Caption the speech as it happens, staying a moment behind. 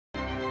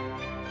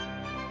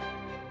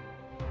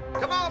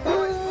Come on,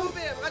 boys, move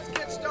in. Let's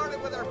get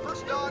started with our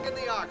first dog in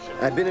the auction.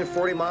 I've been in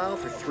 40 Mile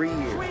for 3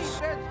 years.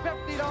 Sweet,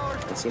 that's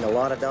 $50. I've seen a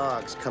lot of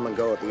dogs come and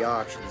go at the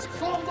auctions.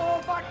 Sold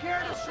old Buck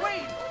here to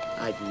Sweet.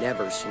 I'd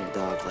never seen a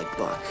dog like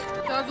Buck.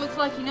 Dog looks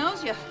like he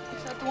knows you.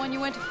 Is that the one you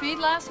went to feed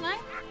last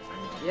night?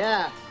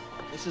 Yeah,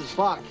 this is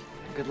Buck.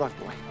 Good luck,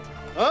 boy.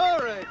 All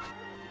right.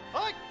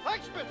 Hike,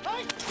 hike, Smith,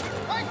 hike,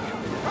 hike,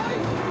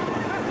 hike.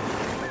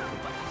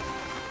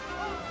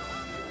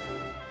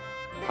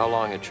 How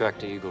long a trek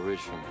to Eagle Ridge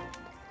from here?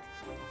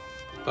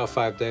 About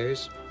 5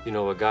 days. You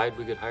know a guide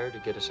we could hire to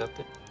get us up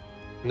there?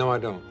 No, I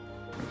don't.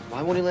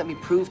 Why won't he let me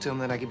prove to him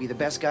that I could be the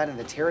best guide in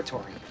the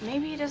territory?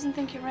 Maybe he doesn't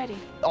think you're ready.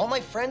 All my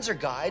friends are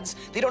guides.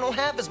 They don't know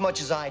half as much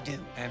as I do.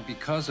 And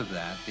because of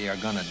that, they are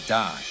gonna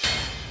die.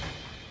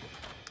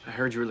 I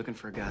heard you were looking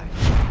for a guide.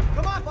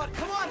 Come on, Buck,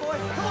 come on, boy,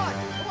 come on,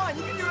 come on,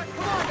 you can do it,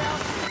 come on now.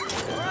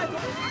 All right,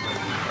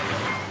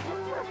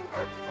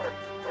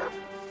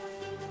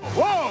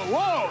 Whoa,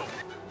 whoa!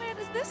 Where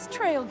does this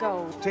trail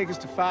go? Take us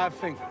to Five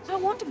Fingers. I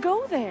want to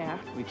go there.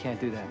 We can't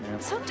do that, ma'am.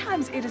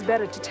 Sometimes it is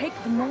better to take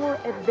the more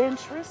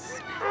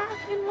adventurous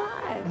path in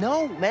life.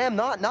 No, ma'am,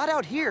 not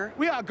out here.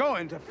 We are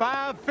going to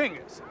Five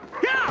Fingers.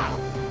 Yeah!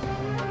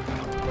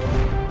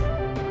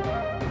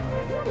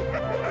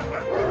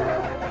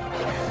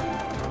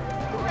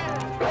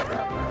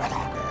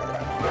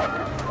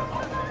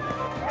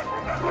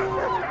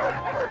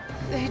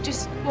 They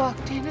just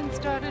walked in and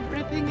started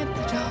ripping at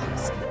the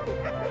dogs.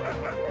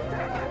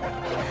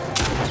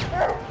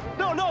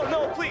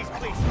 No, please.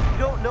 You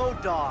don't know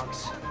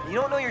dogs. You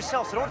don't know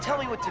yourself, so don't tell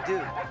me what to do.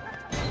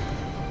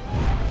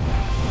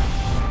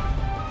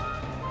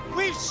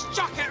 We've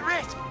struck it,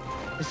 Rich!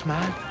 This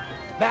man,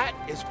 that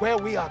is where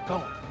we are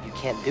going. You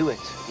can't do it.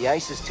 The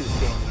ice is too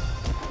thin.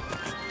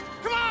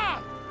 Come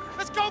on!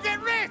 Let's go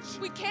get Rich!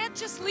 We can't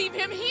just leave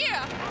him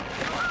here.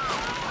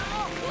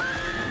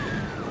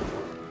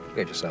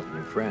 Get yourself a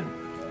new friend.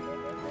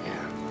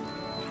 Yeah.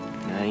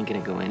 I ain't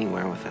gonna go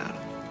anywhere without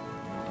him.